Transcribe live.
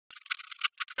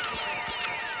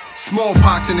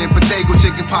Smallpox and impetigo,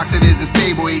 chickenpox that isn't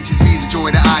stable, HSVs,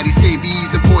 joy, the ID, scabies,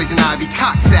 and poison ivy,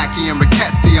 coxsackie, and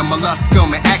rickettsia,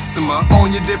 molluscum, and eczema. On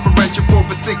your differential for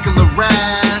vesicular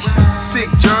rash.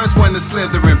 Sick germs when the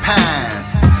slithering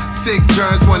pass. Sick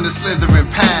germs when the slithering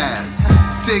pass.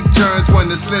 Sick germs when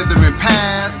the slithering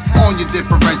pass. On your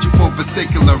differential for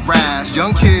vesicular rash.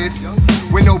 Young kid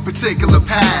with no particular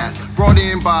past, brought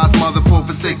in by his mother for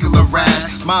vesicular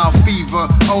rash. Mild fever,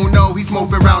 oh no, he's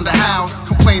moping around the house,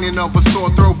 complaining of a sore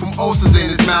throat from ulcers in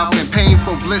his mouth and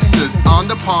painful blisters on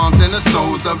the palms and the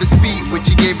soles of his feet, which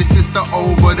he gave his sister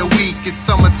over the week. It's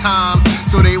summertime,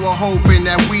 so they were hoping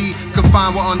that we could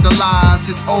find what underlies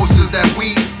his ulcers that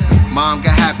week. Mom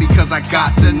got happy cause I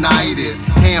got the nidus,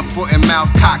 hand, foot, and mouth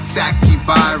coxsackie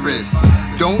virus.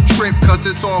 Don't trip cause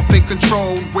it's off in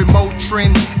control with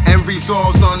Motrin and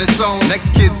resolves on its own.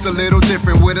 Next kid's a little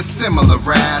different with a similar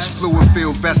rash.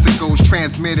 Fluid-filled vesicles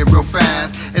transmitted real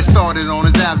fast. It started on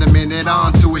his abdomen and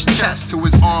on to his chest, to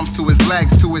his arms, to his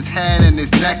legs, to his head and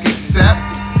his neck, except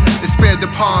it spared the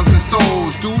palms and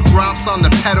soles. Dewdrops on the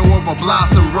petal of a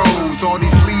blossom rose. All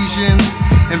these lesions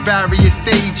in various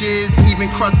stages, even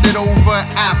crusted over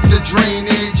after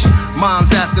drainage.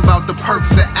 Mom's asked about the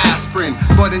perks of aspirin,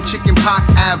 but in chickenpox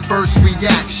adverse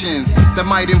reactions that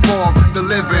might involve the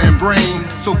liver and brain.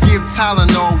 So give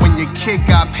Tylenol when your kid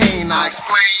got pain, I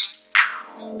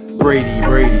explain. Brady,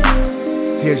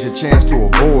 here's your chance to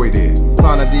avoid it.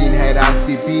 Clonidine had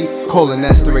ICP,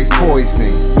 cholinesterase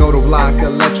poisoning, nodal block,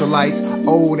 electrolytes,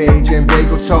 old age and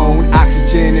vagal tone,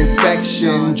 oxygen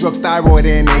infection, drugs, thyroid,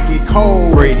 and they get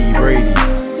cold. Brady,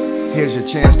 here's your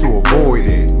chance to avoid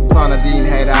it. Clonidine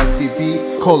had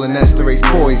ICP, cholinesterase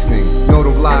poisoning,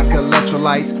 nodal block,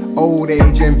 electrolytes, old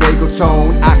age and vagal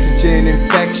tone, oxygen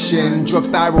infection, drugs,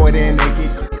 thyroid, and they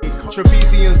get cold.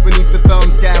 Trapeziums beneath the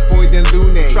thumb, scaphoid and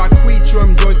lunate.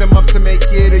 Triquetrum joins them up to make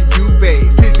it a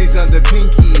U-base. Scissors under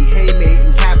pinky, haymate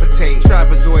and capitate.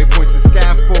 Trapezoid points to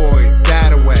scaphoid,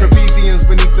 that away. Trapeziums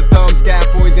beneath the thumb,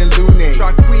 scaphoid and lunate.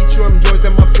 Triquetrum joins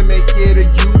them up to make it a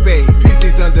U-base.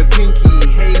 Scissors under pinky,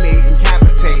 haymate and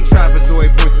capitate.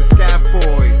 Trapezoid points to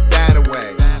scaphoid, that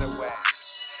away.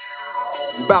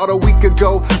 About a week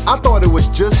ago, I thought it was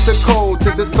just a cold,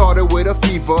 till it started with a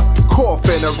fever, cough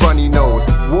and a runny nose,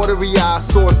 watery eyes,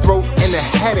 sore throat, and a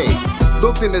headache.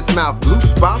 Looked in his mouth, blue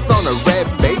spots on a red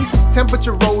base.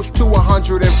 Temperature rose to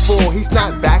 104. He's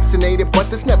not vaccinated, but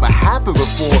this never happened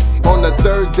before. On the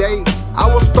third day, I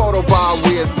was startled by a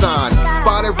weird sign.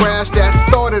 Spotted rash that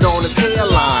started on his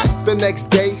hairline. The next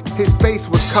day, his face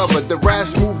was covered. The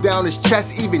rash moved down his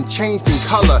chest, even changed in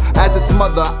color. As his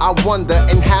mother, I wonder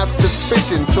and have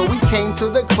suspicion. So we came to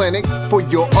the clinic for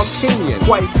your opinion.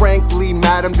 Quite frankly,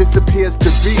 madam, this appears to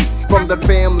be from the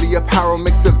family of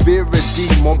paramyxoviridae,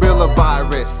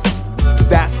 morbillivirus.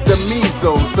 That's the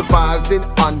measles, survives in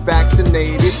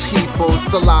unvaccinated people's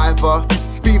saliva.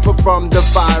 Fever from the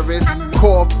virus,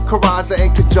 cough, coryza,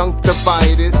 and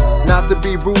conjunctivitis. Not to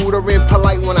be rude or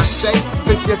impolite when I say,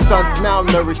 since your son's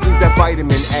malnourished, needs that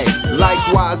vitamin A.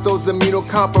 Likewise, those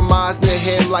immunocompromised near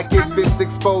him, like if it's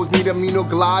exposed, need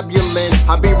immunoglobulin.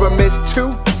 I'd be remiss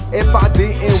too if I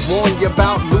didn't warn you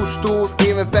about loose stools,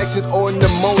 ear infections, or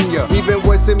pneumonia. Even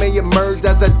worse, it may emerge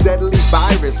as a deadly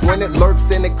virus when it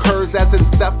lurks and occurs as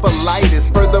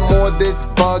encephalitis. Furthermore, this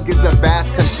bug is a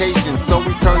vast contagion, so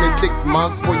return in 6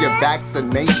 months for your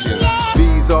vaccination.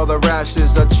 These are the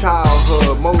rashes of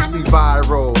childhood, mostly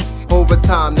viral. Over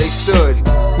time they stood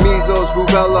measles,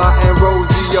 rubella, and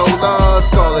roseola,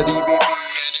 scarlet EBV,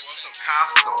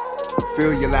 and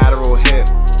feel your lateral hip.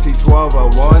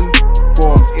 T1201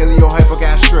 forms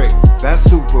iliohypogastric, that's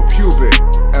suprapubic.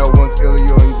 L1's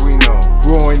ilioinguinal,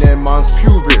 groin and mons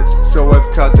pubis. So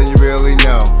if cut, then you really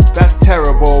know that's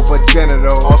terrible, but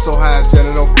genital also have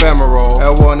genital femoral.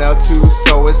 L1, L2,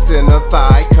 so it's in the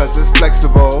thigh, cause it's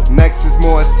flexible. Next is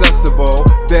more accessible,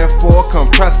 therefore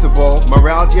compressible.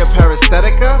 Myalgia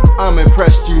paresthetica, I'm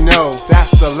impressed you know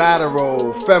that's the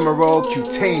lateral, femoral,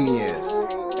 cutaneous.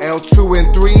 L2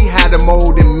 and 3 had a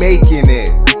mold in making it.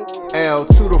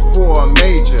 L2 to 4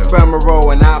 major,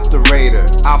 femoral and obturator.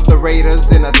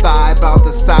 Obturators in a thigh about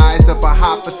the size of a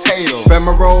hot potato.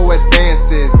 Femoral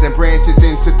advances and branches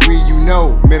into 3, you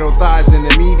know. Middle thigh's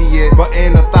intermediate, but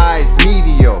inner thigh's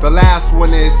medial. The last one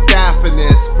is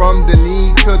saphenous, from the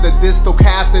knee to the distal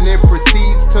calf, then it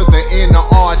proceeds to the inner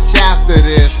arch after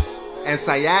this. And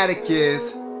sciatic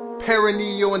is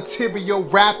perineal and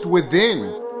tibial wrapped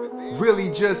within.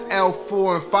 Really just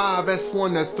L4 and 5,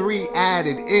 S1 to 3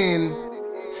 added in.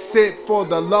 Sit for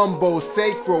the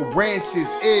lumbosacral branches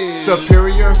is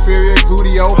superior, inferior,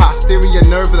 gluteal, posterior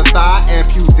nerve of the thigh, and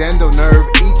pudendal nerve.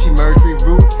 Each emerge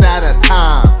 3 roots at a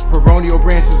time. Peroneal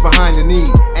branches behind the knee,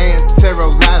 and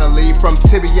from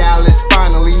tibialis,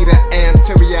 finally the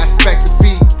anterior aspect of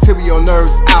feet. Tibial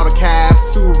nerves, outer calf,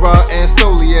 sura and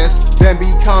soleus. Then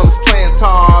becomes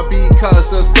plantar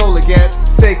because the solar gets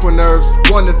sacral nerves,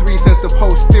 1 to 3 since the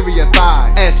posterior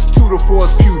thigh. S2 to 4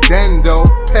 is pudendo,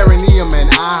 perineum and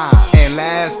eye. And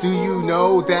last, do you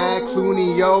know that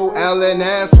cluneo,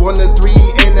 LNS, 1 to 3,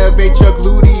 innervate your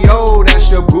gluteo,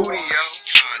 that's your bootio.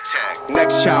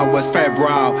 Next child was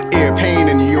febrile, ear pain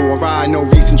in the URI, no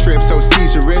recent trip, so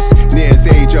seizures. Near his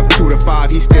age of 2 to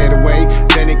 5, he stayed away.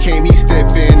 Then it came, he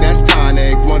stiffened, that's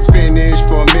tonic. Once finished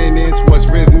for minutes,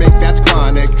 was rhythmic, that's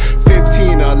chronic.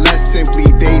 15 or less, simply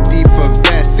they deep for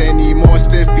vest. Any more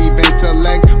stiff, even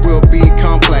intellect will be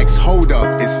complex. Hold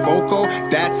up, it's focal,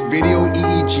 that's video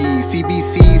EEG,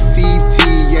 CBC,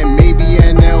 CT, and maybe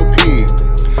NLP.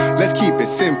 Let's keep it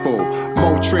simple,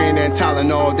 Motrin and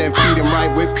Tylenol, then feed him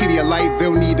right with Pedialyte.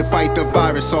 They'll need to fight the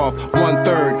virus off.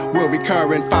 1/3 will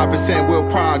recur and 5% will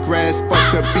progress, but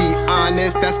to be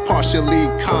honest, that's partially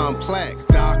complex.